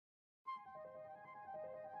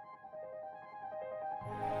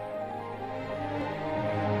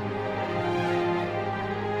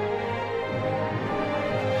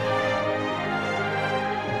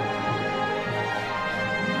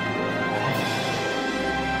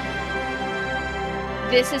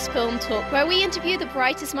This is Film Talk, where we interview the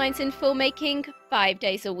brightest minds in filmmaking 5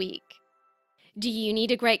 days a week. Do you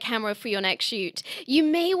need a great camera for your next shoot? You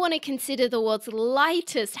may want to consider the world's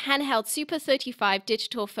lightest handheld Super 35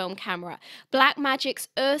 digital film camera, Blackmagic's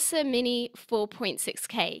Ursa Mini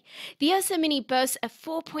 4.6K. The Ursa Mini boasts a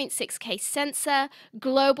 4.6K sensor,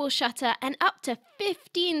 global shutter, and up to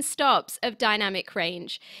 15 stops of dynamic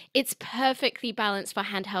range. It's perfectly balanced for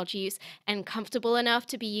handheld use and comfortable enough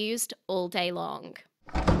to be used all day long.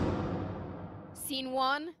 Scene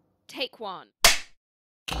 1, take 1.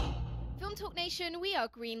 Film Talk Nation, we are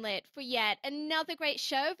greenlit for yet another great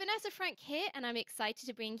show. Vanessa Frank here, and I'm excited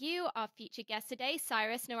to bring you our featured guest today,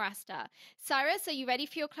 Cyrus Nowrasteh. Cyrus, are you ready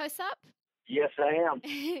for your close-up? Yes, I am.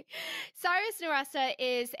 Cyrus Nowrasteh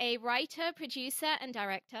is a writer, producer, and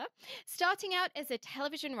director. Starting out as a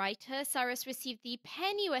television writer, Cyrus received the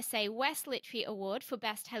PEN USA West Literary Award for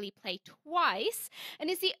Best Teleplay twice, and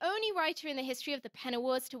is the only writer in the history of the PEN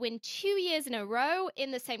Awards to win 2 years in a row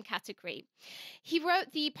in the same category. He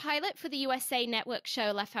wrote the pilot for the USA Network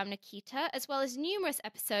show La Femme Nikita, as well as numerous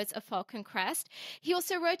episodes of Falcon Crest. He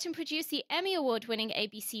also wrote and produced the Emmy Award-winning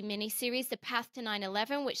ABC miniseries The Path to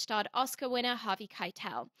 9/11, which starred Oscar winner Harvey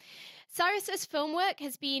Keitel. Cyrus's film work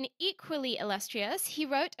has been equally illustrious. He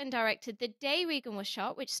wrote and directed The Day Regan Was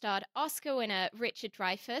Shot, which starred Oscar winner Richard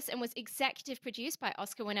Dreyfuss and was executive produced by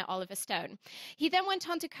Oscar winner Oliver Stone. He then went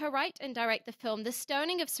on to co-write and direct the film The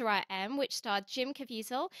Stoning of Soraya M., which starred Jim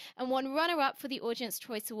Caviezel and won runner-up for the Audience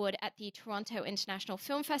Choice Award at the Toronto International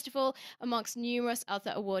Film Festival, amongst numerous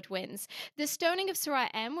other award wins. The Stoning of Soraya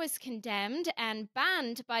M. was condemned and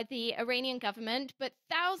banned by the Iranian government, but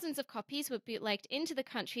thousands of copies were bootlegged into the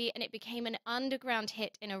country, and it became an underground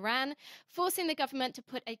hit in Iran, forcing the government to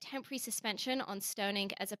put a temporary suspension on stoning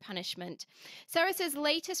as a punishment. Cyrus's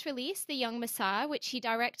latest release, The Young Messiah, which he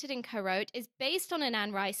directed and co-wrote, is based on an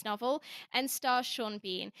Anne Rice novel and stars Sean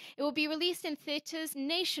Bean. It will be released in theaters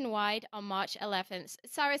nationwide on March 11th.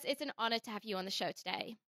 Cyrus, it's an honor to have you on the show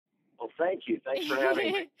today. Well, thank you. Thanks for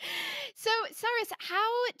having me. So, Cyrus, how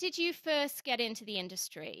did you first get into the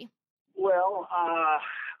industry? Well,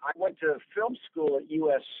 I went to film school at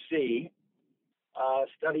USC,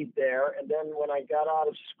 studied there, and then when I got out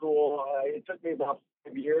of school, it took me about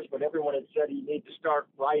 5 years, but everyone had said you need to start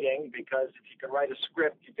writing because if you can write a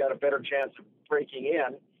script, you've got a better chance of breaking in.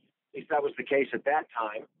 At least that was the case at that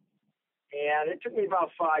time. And it took me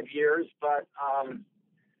about 5 years, but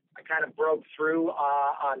I kind of broke through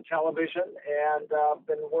on television and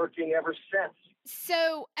been working ever since.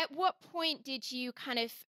 So at what point did you kind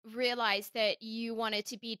of realize that you wanted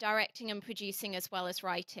to be directing and producing as well as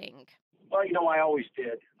writing? Well, I always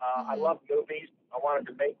did. I love movies. I wanted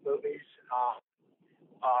to make movies.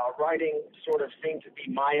 Writing sort of seemed to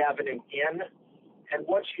be my avenue in. And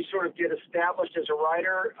once you sort of get established as a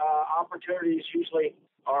writer, opportunities usually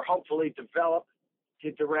are hopefully developed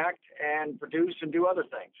to direct and produce and do other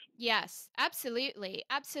things. Yes, absolutely.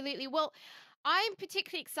 Absolutely. Well, I'm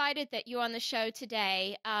particularly excited that you're on the show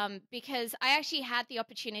today because I actually had the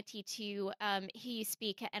opportunity to hear you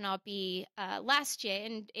speak at NRB last year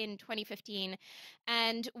in 2015.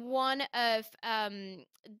 And one of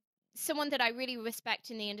someone that I really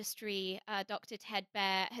respect in the industry, Dr. Ted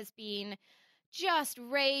Baer, has been just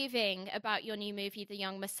raving about your new movie, The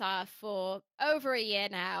Young Messiah, for over a year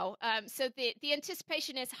now. So the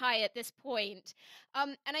anticipation is high at this point.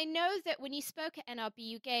 And I know that when you spoke at NRB,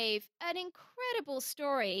 you gave an incredible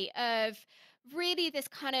story of really this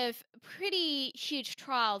kind of pretty huge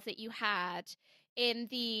trial that you had in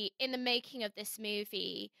the making of this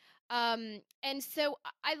movie. And so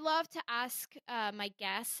I love to ask my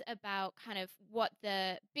guests about kind of what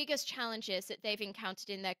the biggest challenges that they've encountered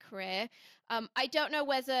in their career. I don't know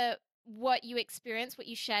whether what you experienced, what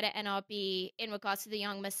you shared at NRB in regards to The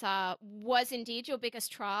Young Messiah was indeed your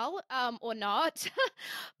biggest trial or not.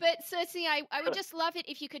 But certainly I would just love it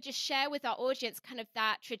if you could just share with our audience kind of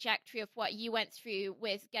that trajectory of what you went through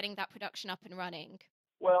with getting that production up and running.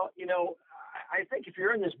 Well, I think if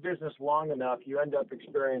you're in this business long enough, you end up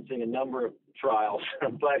experiencing a number of trials.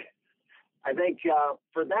 But I think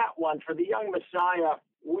for that one, for The Young Messiah,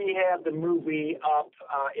 we had the movie up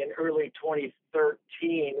in early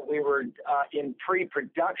 2013. We were in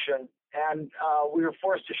pre-production, and we were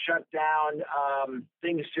forced to shut down.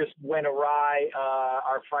 Things just went awry.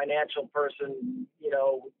 Our financial person,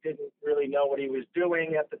 didn't really know what he was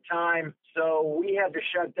doing at the time. So we had to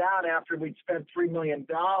shut down after we'd spent $3 million.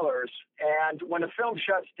 And when a film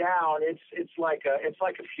shuts down, it's like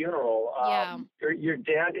a funeral. Yeah. You're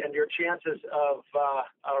dead, and your chances of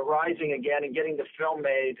rising again and getting the film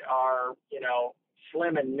made are,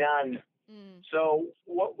 slim and none. So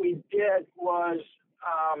what we did was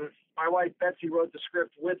my wife Betsy wrote the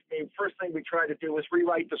script with me. First thing we tried to do was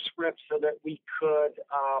rewrite the script so that we could,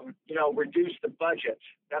 reduce the budget.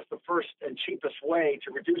 That's the first and cheapest way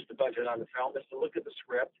to reduce the budget on the film, is to look at the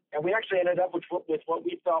script. And we actually ended up with what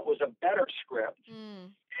we thought was a better script.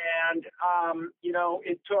 And,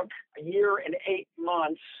 it took a year and 8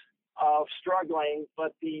 months of struggling,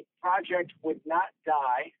 but the project would not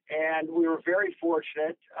die. And we were very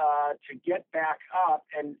fortunate to get back up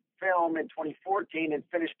and film in 2014 and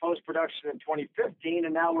finish post-production in 2015,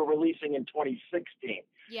 and now we're releasing in 2016.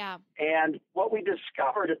 Yeah. And what we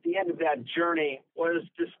discovered at the end of that journey was,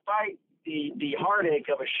 despite the heartache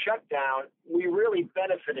of a shutdown, we really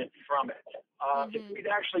benefited from it. If we'd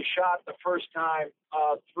actually shot the first time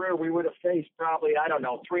through, we would have faced probably,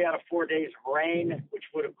 3 out of 4 days of rain, which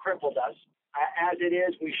would have crippled us. As it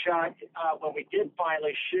is, we shot, when we did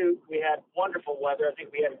finally shoot, we had wonderful weather. I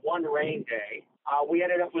think we had one rain day. We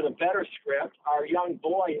ended up with a better script. Our young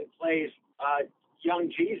boy who plays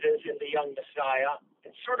young Jesus in The Young Messiah,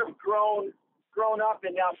 and sort of grown up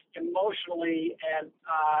enough emotionally and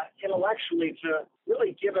intellectually to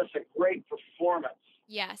really give us a great performance.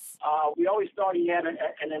 Yes. We always thought he had an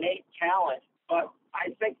innate talent, but I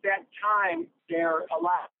think that time there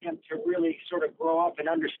allowed him to really sort of grow up and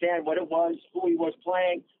understand what it was, who he was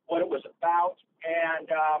playing, what it was about. And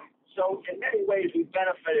so in many ways, we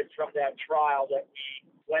benefited from that trial that we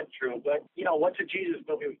went through. But, what's a Jesus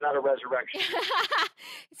movie without a resurrection?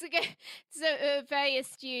 It's a very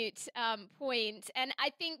astute point. And I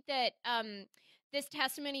think that this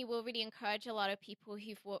testimony will really encourage a lot of people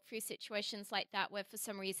who've walked through situations like that, where for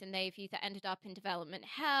some reason they've either ended up in development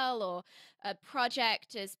hell, or a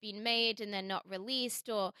project has been made and then not released,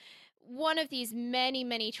 or one of these many,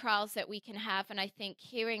 many trials that we can have. And I think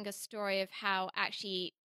hearing a story of how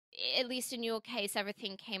actually, at least in your case,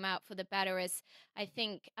 everything came out for the better is, I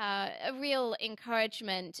think, a real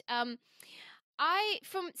encouragement.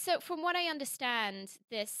 From what I understand,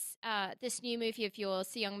 this new movie of yours,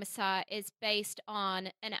 The Young Messiah, is based on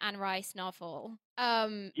an Anne Rice novel.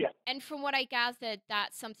 Yeah. And from what I gathered,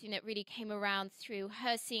 that's something that really came around through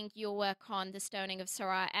her seeing your work on the stoning of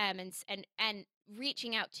Sarah M. and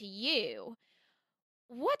reaching out to you.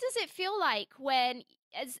 What does it feel like when,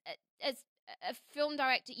 as a film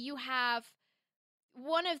director, you have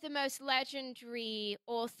one of the most legendary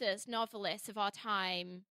authors, novelists of our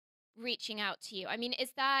time reaching out to you? I mean,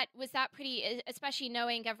 was that pretty, especially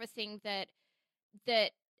knowing everything that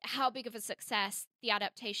how big of a success the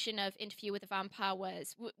adaptation of Interview with a Vampire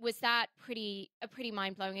was that a pretty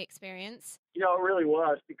mind-blowing experience? It really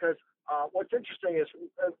was, because what's interesting is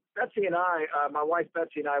Betsy and I, my wife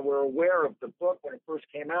Betsy and I, were aware of the book when it first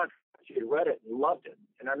came out. She had read it and loved it.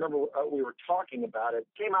 And I remember we were talking about it.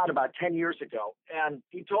 It came out about 10 years ago. And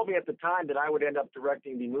he told me at the time that I would end up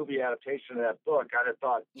directing the movie adaptation of that book. I'd have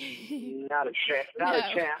thought, not a chance. A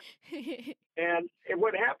chance. And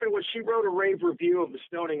what happened was, she wrote a rave review of the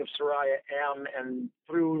stoning of Soraya M. And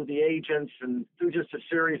through the agents and through just a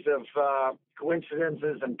series of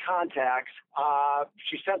coincidences and contacts,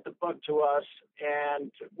 she sent the book to us,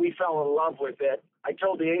 and we fell in love with it. I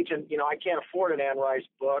told the agent, I can't afford an Anne Rice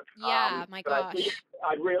book. Yeah, my gosh.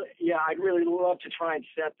 I'd really love to try and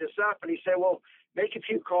set this up. And he said, well, make a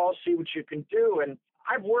few calls, see what you can do. And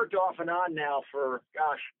I've worked off and on now for,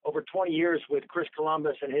 over 20 years with Chris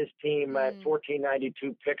Columbus and his team at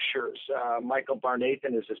 1492 Pictures. Michael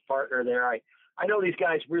Barnathan is his partner there. I know these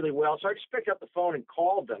guys really well. So I just picked up the phone and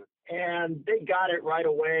called them, and they got it right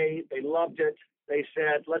away. They loved it. They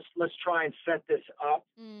said, let's try and set this up.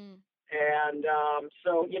 And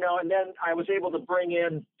so, and then I was able to bring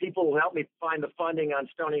in people who helped me find the funding on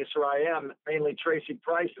Stoning of Soraya M., mainly Tracy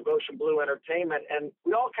Price of Ocean Blue Entertainment. And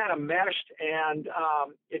we all kind of meshed, and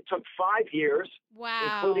it took 5 years,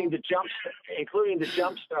 wow, including the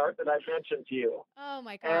jump start that I mentioned to you. Oh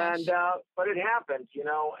my gosh. And but it happened,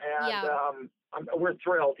 and we're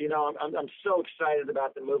thrilled. I'm so excited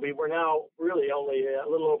about the movie. We're now really only a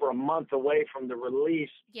little over a month away from the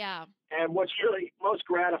release. Yeah. And what's really most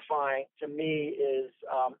gratifying to me is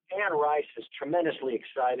Anne Rice is tremendously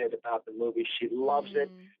excited about the movie. She loves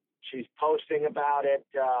it. She's posting about it.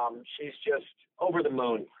 She's just over the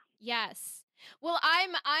moon. Yes. Well,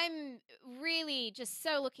 I'm really just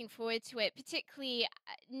so looking forward to it, particularly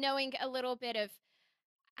knowing a little bit of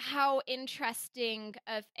how interesting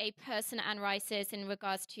of a person Anne Rice is in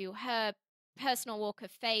regards to her personal walk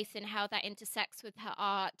of faith and how that intersects with her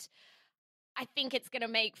art. I think it's going to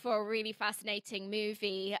make for a really fascinating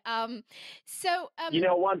movie. One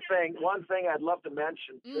thing I'd love to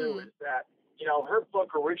mention too is that, her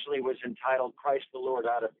book originally was entitled Christ the Lord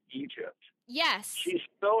Out of Egypt. Yes. She's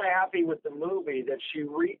so happy with the movie that she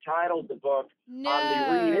retitled the book on the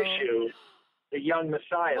No. reissue, The Young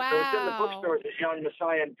Messiah. So it's in the Wow. bookstores as Young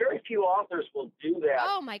Messiah, and very few authors will do that.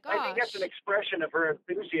 Oh my I think that's an gosh. expression of her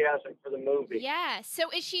enthusiasm for the movie. Yeah. So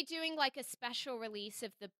is she doing like a special release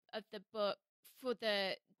of the book for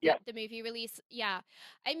Yeah. the movie release? Yeah.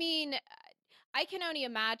 I mean, I can only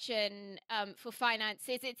imagine for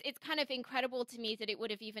finances. It's kind of incredible to me that it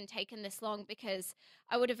would have even taken this long, because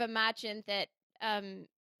I would have imagined that um,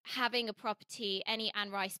 having a property, any Anne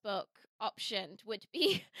Rice book optioned would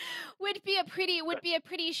be a pretty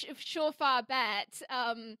surefire bet.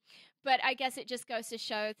 But I guess it just goes to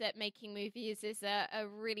show that making movies is a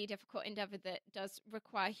really difficult endeavor that does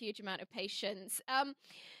require a huge amount of patience.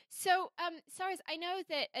 Cyrus, I know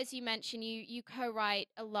that as you mentioned, you co-write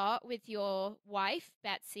a lot with your wife,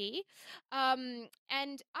 Betsy, and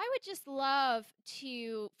I would just love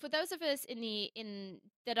to, for those of us in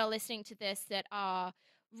that are listening to this that are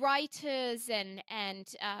writers and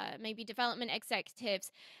maybe development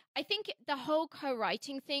executives, I think the whole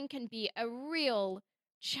co-writing thing can be a real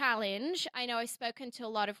challenge. I know I've spoken to a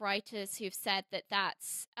lot of writers who've said that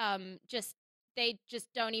that's just they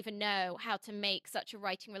just don't even know how to make such a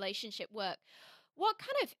writing relationship work. What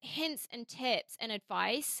kind of hints and tips and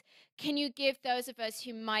advice can you give those of us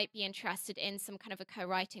who might be interested in some kind of a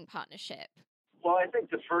co-writing partnership? Well, I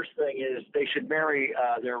think the first thing is they should marry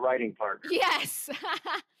their writing partner. Yes.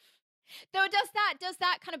 Though does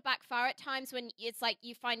that kind of backfire at times when it's like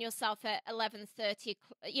you find yourself at 11:30,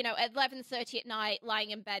 at 11:30 at night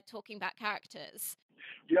lying in bed talking about characters?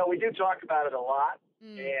 We do talk about it a lot,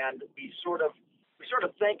 Mm, and we sort of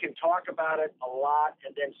think and talk about it a lot,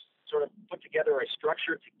 and then sort of put together a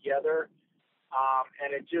structure together,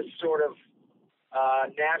 and it just sort of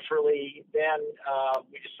naturally then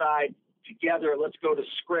we decide together, let's go to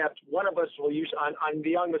script. One of us will use on The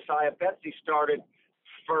Young Messiah. Betsy started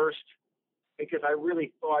first because I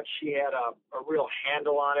really thought she had a real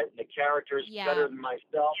handle on it and the characters yeah. better than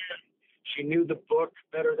myself. She knew the book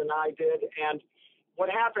better than I did. And what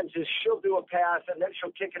happens is she'll do a pass and then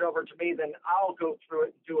she'll kick it over to me. Then I'll go through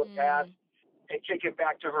it and do a pass Mm, and kick it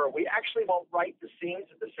back to her. We actually won't write the scenes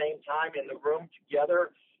at the same time in the room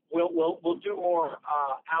together. We'll do more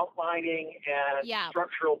outlining and yeah.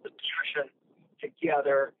 structural discussion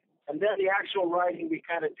together, and then the actual writing we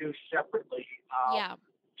kind of do separately. Yeah.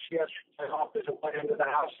 She has an office at one end of the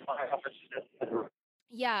house, my office is at the other.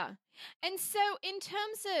 Yeah. And so in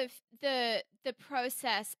terms of the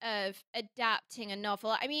process of adapting a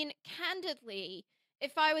novel, I mean, candidly,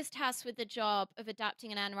 if I was tasked with the job of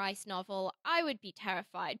adapting an Anne Rice novel, I would be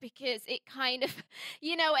terrified, because it kind of,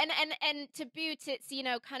 and to boot, it's,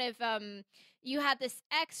 kind of you had this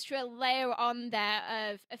extra layer on there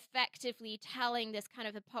of effectively telling this kind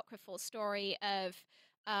of apocryphal story of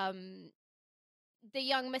um the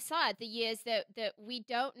young Messiah, the years that we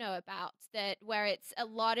don't know about, that where it's a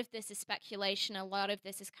lot of this is speculation, a lot of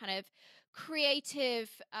this is kind of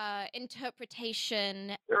creative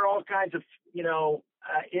interpretation. There are all kinds of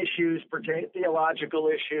issues, theological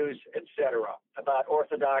issues, etc., about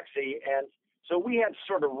orthodoxy, and so we had to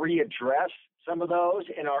sort of readdress some of those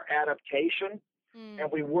in our adaptation. Mm,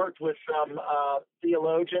 And we worked with some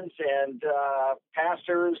theologians and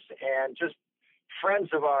pastors and just friends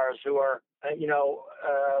of ours who are,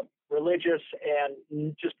 religious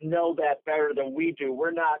and just know that better than we do.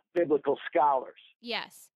 We're not biblical scholars.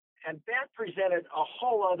 yes. And that presented a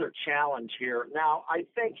whole other challenge here. Now, I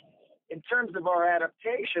think in terms of our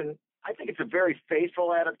adaptation, I think it's a very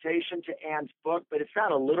faithful adaptation to Anne's book, but it's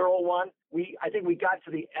not a literal one. I think we got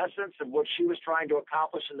to the essence of what she was trying to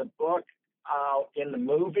accomplish in the book, in the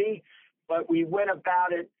movie, but we went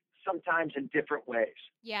about it sometimes in different ways.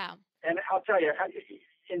 Yeah. And I'll tell you,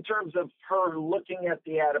 in terms of her looking at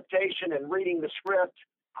the adaptation and reading the script,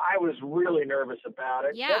 I was really nervous about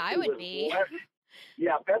it. Yeah, I would be.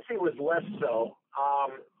 Betsy was less so.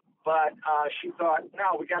 But she thought,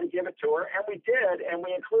 no, we got to give it to her. And we did, and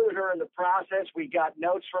we included her in the process. We got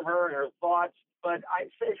notes from her and her thoughts. But I'd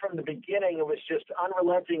say from the beginning, it was just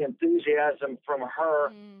unrelenting enthusiasm from her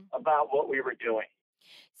Mm. about what we were doing.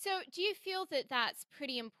 So, do you feel that that's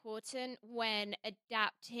pretty important when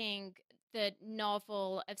adapting the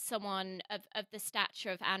novel of someone of the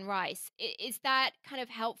stature of Anne Rice? Is that kind of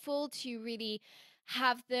helpful to really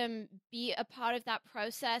have them be a part of that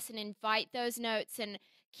process and invite those notes and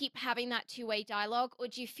keep having that two-way dialogue? Or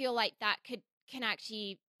do you feel like that can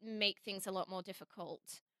actually make things a lot more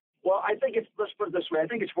difficult? Well, I think let's put it this way. I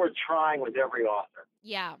think it's worth trying with every author.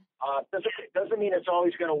 Yeah. Doesn't mean it's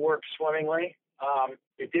always going to work swimmingly.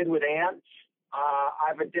 It did with Anne.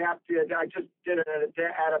 I've adapted. I just did an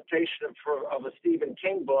adaptation of a Stephen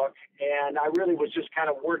King book, and I really was just kind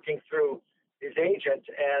of working through his agent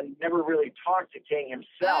and never really talked to King Oh,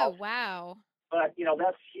 himself. wow. But he's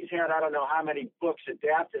had I don't know how many books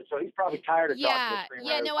adapted, so he's probably tired of talking to Yeah,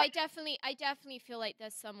 screenwriters. no, I definitely feel like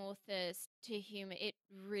there's some authors to whom it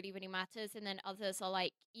really, really matters, and then others are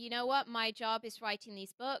like, you know what, my job is writing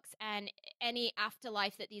these books, and any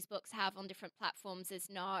afterlife that these books have on different platforms is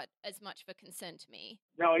not as much of a concern to me.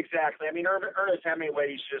 No, exactly. I mean, Ernest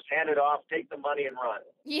Hemingway, he's just hand it off, take the money, and run.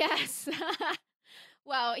 Yes.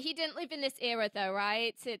 Well, he didn't live in this era though,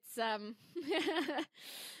 right? It's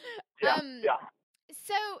Yeah, um yeah.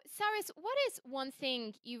 so Cyrus, what is one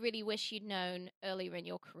thing you really wish you'd known earlier in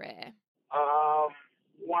your career?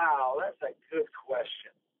 Wow, that's a good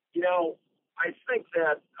question. I think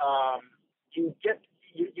that you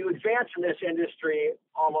advance in this industry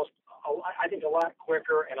I think a lot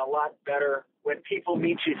quicker and a lot better when people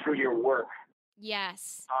meet you through your work.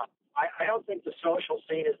 Yes. I don't think the social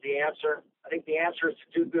scene is the answer. I think the answer is to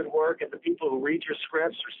do good work, and the people who read your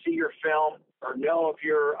scripts or see your film or know of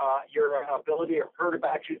your ability or heard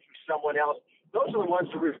about you through someone else, those are the ones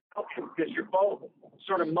who really help you because you're both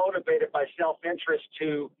sort of motivated by self-interest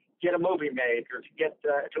to get a movie made or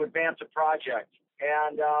to advance a project.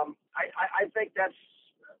 And I think that's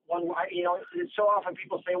one. So often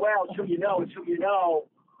people say, "Well, it's who you know. It's who you know."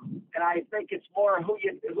 And I think it's more who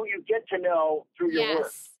you get to know through your work.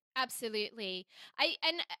 Yes, absolutely.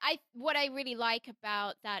 What I really like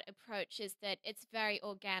about that approach is that it's very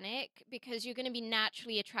organic because you're going to be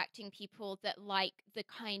naturally attracting people that like the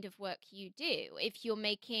kind of work you do. If you're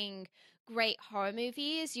making great horror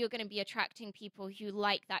movies, you're going to be attracting people who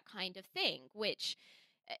like that kind of thing, which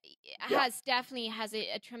Yeah. definitely has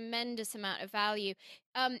a tremendous amount of value.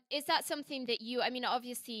 Is that something that I mean,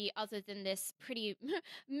 obviously, other than this pretty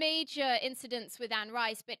major incidents with Anne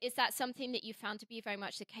Rice, but is that something that you found to be very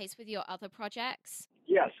much the case with your other projects?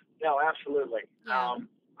 Yes. No, absolutely. Yeah.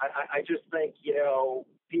 I just think,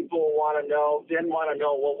 people want to know,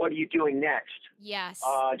 well, what are you doing next? Yes.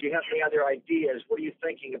 Do you have any other ideas? What are you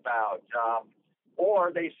thinking about?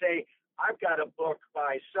 Or they say, I've got a book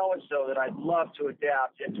by so-and-so that I'd love to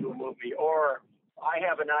adapt into a movie, or I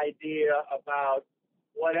have an idea about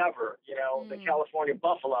whatever, the California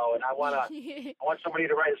buffalo, and I want somebody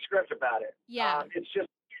to write a script about it. Yeah. It's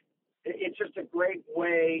just a great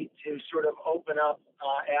way to sort of open up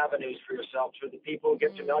avenues for yourself through the people who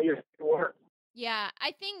get to know your work. Yeah,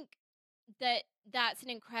 I think that's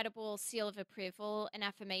an incredible seal of approval and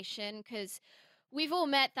affirmation because we've all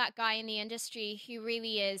met that guy in the industry who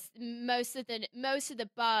really is most of the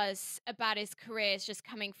buzz about his career is just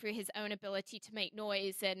coming through his own ability to make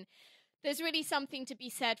noise, and there's really something to be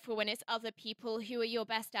said for when it's other people who are your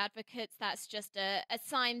best advocates. That's just a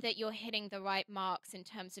sign that you're hitting the right marks in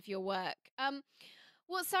terms of your work.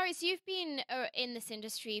 Well, Cyrus, you've been in this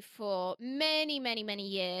industry for many, many, many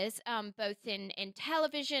years, both in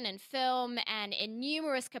television and film and in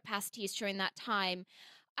numerous capacities during that time.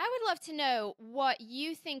 I would love to know what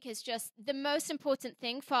you think is just the most important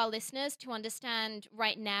thing for our listeners to understand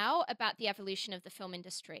right now about the evolution of the film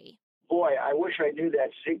industry. Boy, I wish I knew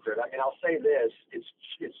that secret. I mean, I'll say this: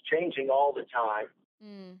 it's changing all the time.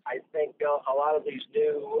 I think a lot of these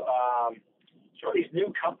new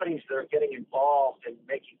companies that are getting involved in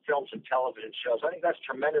making films and television shows, I think that's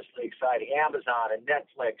tremendously exciting. Amazon and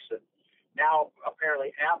Netflix, and now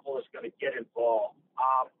apparently Apple is going to get involved.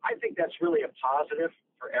 I think that's really a positive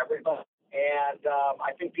for everybody, and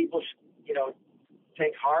I think people should,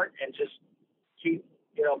 take heart and just keep,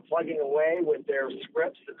 plugging away with their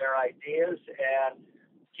scripts and their ideas and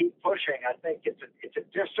keep pushing. I think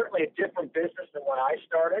it's certainly a different business than when I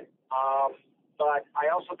started. But I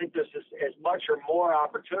also think there's as much or more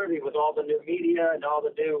opportunity with all the new media and all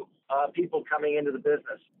the new people coming into the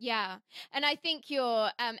business. Yeah. And I think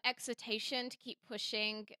your exhortation to keep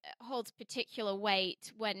pushing holds particular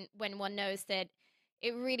weight when one knows that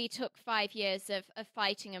it really took 5 years of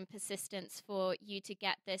fighting and persistence for you to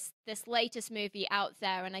get this latest movie out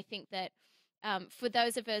there. And I think that for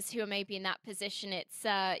those of us who are maybe in that position, it's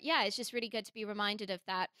just really good to be reminded of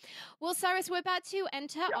that. Well, Cyrus, we're about to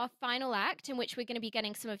enter our final act in which we're going to be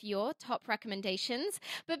getting some of your top recommendations.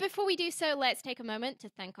 But before we do so, let's take a moment to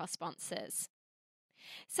thank our sponsors.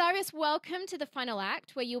 Cyrus, welcome to the final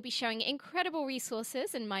act where you'll be sharing incredible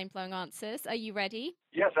resources and mind-blowing answers. Are you ready?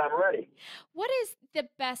 Yes, I'm ready. What is the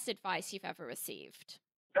best advice you've ever received?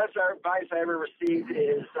 Best advice I ever received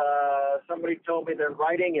is somebody told me that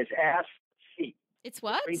writing is ass feet. It's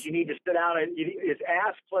which means what? you need to sit down and it's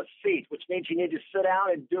ask plus seat, which means you need to sit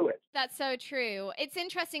down and do it. That's so true. It's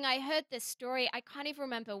interesting. I heard this story. I can't even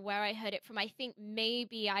remember where I heard it from. I think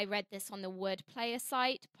maybe I read this on the Word Player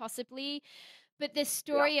site, possibly. But this Yeah.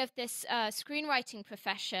 story of this screenwriting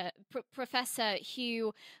professor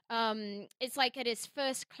who is like at his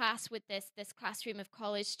first class with this classroom of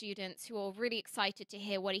college students who are really excited to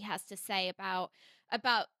hear what he has to say about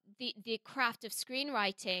the craft of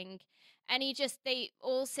screenwriting. And they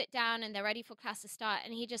all sit down and they're ready for class to start.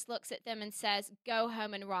 And he just looks at them and says, "Go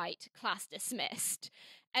home and write, class dismissed."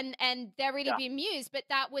 And they're really Yeah. bemused. But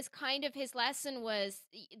that was kind of his lesson, was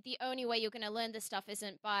the only way you're going to learn this stuff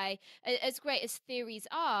isn't by, as great as theories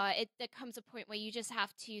are, there comes a point where you just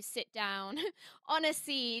have to sit down on a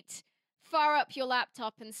seat, fire up your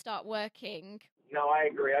laptop and start working. No, I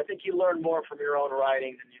agree. I think you learn more from your own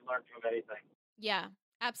writing than you learn from anything. Yeah,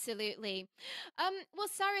 absolutely. Well,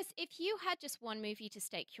 Cyrus, if you had just one movie to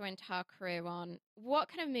stake your entire career on, what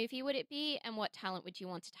kind of movie would it be and what talent would you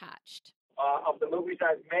want attached? Of the movies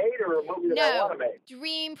I've made or a movie that I want No, to make?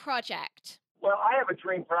 dream project. Well, I have a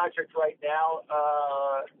dream project right now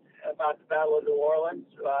about the Battle of New Orleans,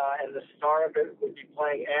 and the star of it would be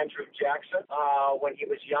playing Andrew Jackson when he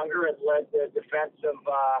was younger and led the defense of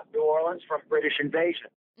New Orleans from British invasion.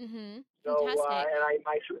 Mm-hmm. So,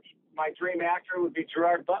 Fantastic. my dream actor would be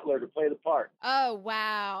Gerard Butler to play the part. Oh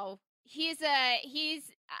wow. He's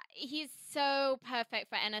so perfect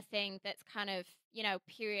for anything that's kind of,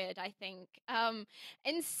 period, I think. And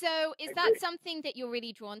so is I that agree. something that you're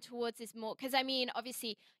really drawn towards, is more, because I mean,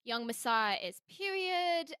 obviously Young Messiah is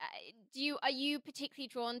period. Are you particularly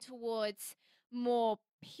drawn towards more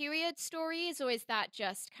period stories, or is that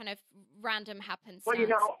just kind of random Well,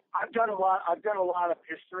 happenstance? I've done a lot. I've done a lot of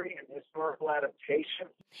history and historical adaptation.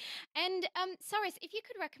 And Cyrus, if you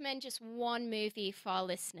could recommend just one movie for our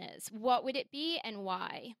listeners, what would it be and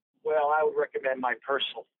why? Well, I would recommend my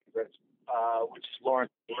personal favorite, which is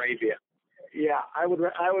Lawrence of Arabia. Yeah, I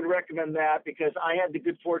would recommend that because I had the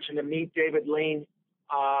good fortune to meet David Lean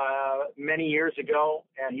many years ago,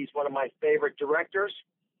 and he's one of my favorite directors.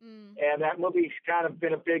 Mm, And that movie's kind of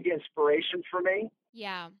been a big inspiration for me.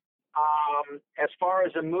 yeah, As far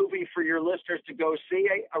as a movie for your listeners to go see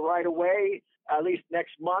right away, at least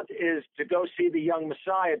next month, is to go see The Young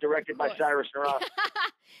Messiah, of directed by course. Cyrus Nowrasteh.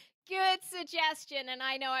 Good suggestion. And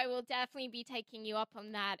I know I will definitely be taking you up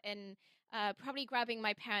on that and probably grabbing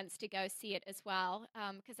my parents to go see it as well.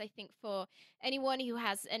 Because I think for anyone who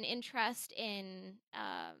has an interest in,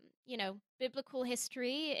 biblical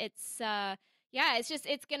history, yeah,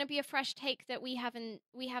 it's going to be a fresh take that we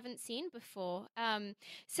haven't seen before.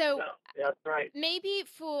 So Yeah, that's right. maybe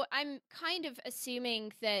I'm kind of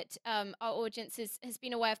assuming that our audience has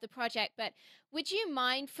been aware of the project, but would you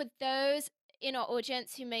mind, for those in our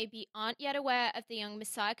audience who maybe aren't yet aware of the Young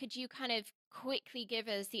Messiah, could you kind of quickly give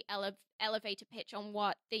us the elevator pitch on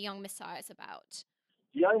what the Young Messiah is about?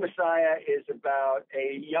 Young Messiah is about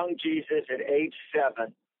a young Jesus at age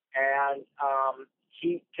 7, and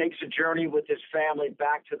he takes a journey with his family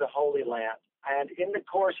back to the Holy Land. And in the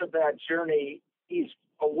course of that journey, he's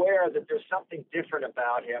aware that there's something different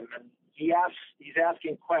about him, and he's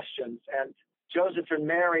asking questions. And Joseph and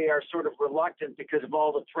Mary are sort of reluctant because of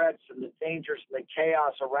all the threats and the dangers and the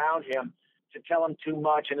chaos around him to tell him too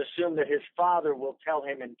much and assume that his father will tell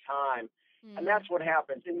him in time. And Mm. that's what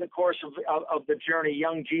happens. In the course of the journey,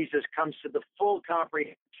 young Jesus comes to the full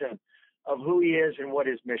comprehension of who he is and what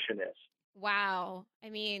his mission is. Wow. I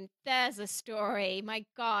mean, there's a story. My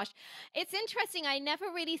gosh. It's interesting. I never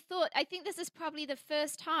really thought. I think this is probably the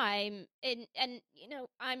first time and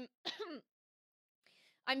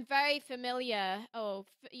I'm very familiar,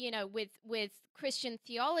 with Christian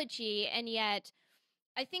theology, and yet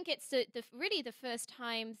I think it's really the first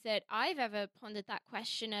time that I've ever pondered that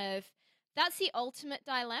question of, that's the ultimate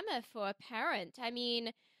dilemma for a parent. I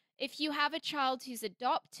mean, if you have a child who's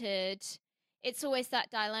adopted, it's always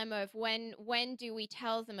that dilemma of when do we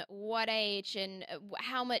tell them, at what age, and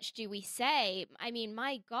how much do we say? I mean,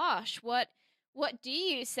 my gosh, what do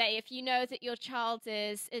you say if you know that your child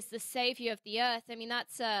is the savior of the earth? I mean,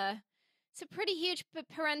 it's a pretty huge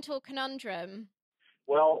parental conundrum.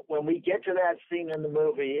 Well, when we get to that scene in the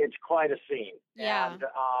movie, it's quite a scene. Yeah. And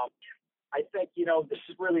I think, this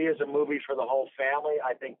really is a movie for the whole family.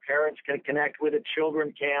 I think parents can connect with it.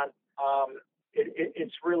 Children can.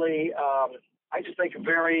 It's really, I just think, a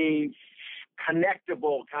very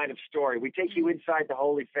connectable kind of story. We take you inside the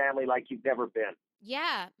Holy Family like you've never been.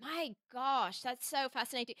 Yeah, my gosh, that's so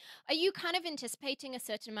fascinating. Are you kind of anticipating a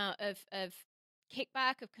certain amount of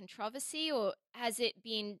kickback, of controversy, or has it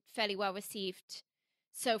been fairly well received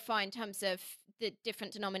so far in terms of the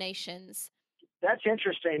different denominations? That's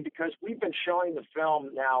interesting because we've been showing the film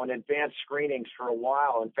now in advanced screenings for a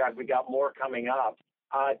while. In fact, we got more coming up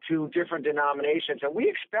to different denominations. And we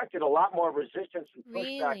expected a lot more resistance and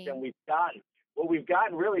pushback than we've gotten. What we've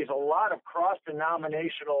gotten really is a lot of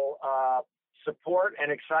cross-denominational support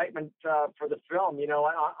and excitement for the film. You know,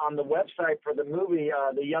 on the website for the movie,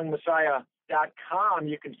 theyoungmessiah.com,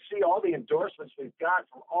 you can see all the endorsements we've got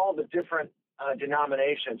from all the different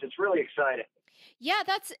denominations. It's really exciting. Yeah,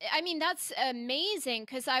 that's amazing,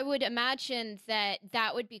 because I would imagine that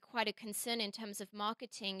that would be quite a concern in terms of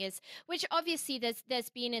marketing, which obviously there's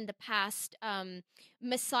been in the past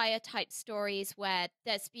Messiah type stories where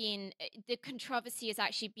there's been the controversy has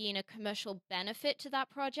actually been a commercial benefit to that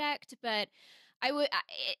project, but I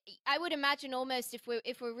would imagine almost if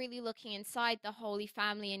we're really looking inside the Holy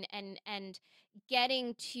Family and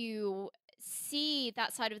getting to see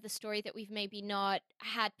that side of the story that we've maybe not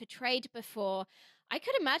had portrayed before, I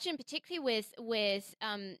could imagine, particularly with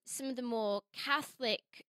some of the more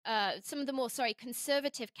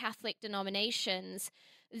conservative Catholic denominations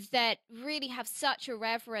that really have such a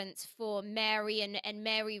reverence for Mary, and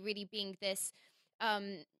Mary really being this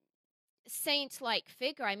saint-like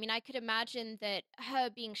figure. I mean, I could imagine that her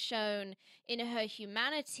being shown in her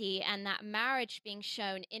humanity and that marriage being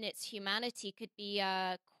shown in its humanity could be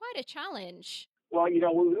quite a challenge. Well, you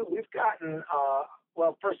know, we've gotten,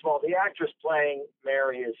 well, first of all, the actress playing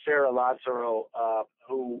Mary is Sarah Lazaro,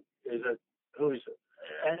 who's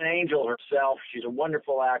an angel herself. She's a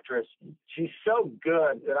wonderful actress. She's so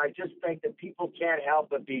good that I just think that people can't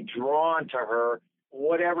help but be drawn to her,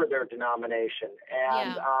 whatever their denomination.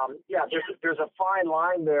 And there's a fine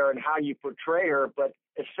line there in how you portray her, but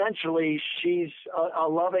essentially she's a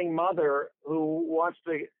loving mother who wants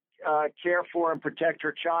to care for and protect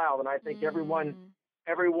her child, and I think everyone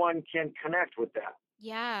can connect with that.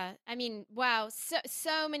 Yeah, I mean, wow,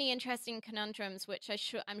 so many interesting conundrums, which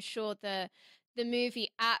I'm sure the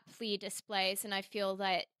movie aptly displays, and I feel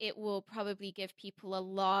that it will probably give people a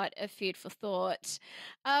lot of food for thought.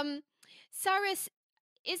 Cyrus,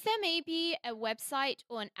 is there maybe a website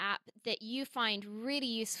or an app that you find really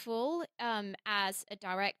useful as a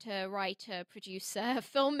director, writer, producer,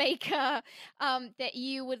 filmmaker that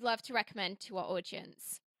you would love to recommend to our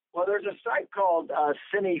audience? Well, there's a site called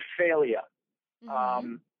Cinephalia,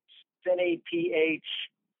 Cine,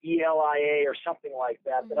 P-H-E-L-I-A or something like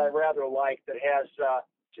that, that I rather like, that has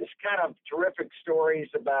just kind of terrific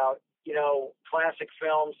stories about, you know, classic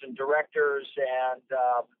films and directors, and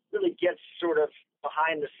really gets sort of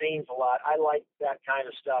behind the scenes a lot. I like that kind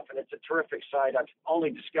of stuff, and it's a terrific site. I've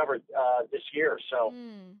only discovered this year. So,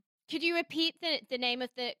 could you repeat the name of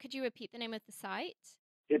the? Could you repeat the name of the site?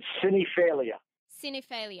 It's Cinephalia.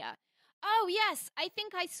 Cinephalia. Oh yes, I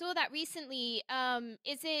think I saw that recently.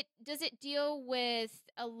 Does it deal with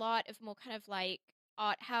a lot of more kind of like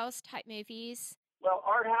art house type movies? Well,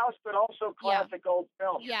 art house, but also classic old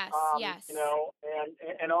films. Yes, yes. You know,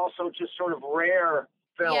 and also just sort of rare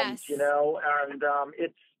films, you know, and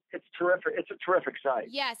it's terrific. It's a terrific site.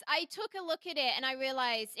 Yes, I took a look at it and I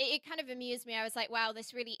realized it kind of amused me. I was like, wow,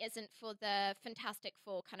 this really isn't for the Fantastic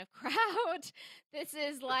Four kind of crowd. This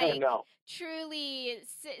is like truly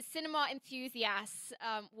cinema enthusiasts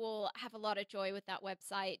will have a lot of joy with that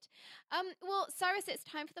website. Well, Cyrus, it's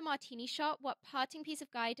time for the martini shot. What parting piece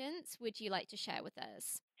of guidance would you like to share with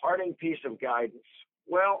us? Parting piece of guidance.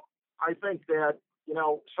 Well, I think that, you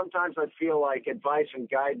know, sometimes I feel like advice and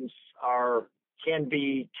guidance can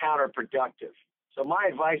be counterproductive. So my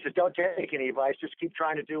advice is don't take any advice. Just keep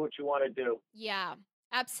trying to do what you want to do. Yeah,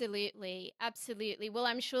 absolutely. Absolutely. Well,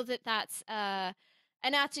 I'm sure that that's an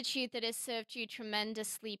attitude that has served you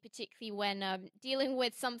tremendously, particularly when dealing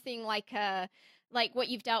with something like what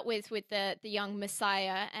you've dealt with the young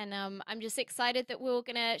Messiah. And I'm just excited that we're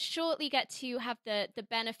going to shortly get to have the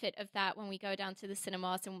benefit of that when we go down to the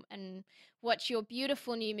cinemas and watch your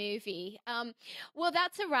beautiful new movie. Well,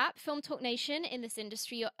 that's a wrap. Film Talk Nation, in this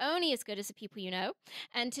industry, you're only as good as the people you know.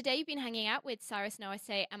 And today you've been hanging out with Cyrus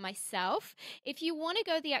Nowrasteh and myself. If you want to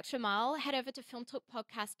go the extra mile, head over to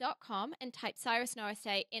filmtalkpodcast.com and type Cyrus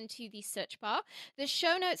Nowrasteh into the search bar. The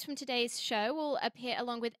show notes from today's show will appear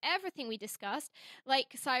along with everything we discussed,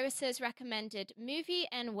 like Cyrus's recommended movie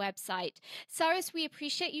and website. Cyrus, we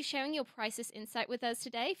appreciate you sharing your priceless insight with us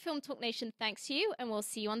today. Film Talk Nation thanks you, and we'll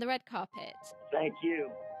see you on the red carpet. Thank you.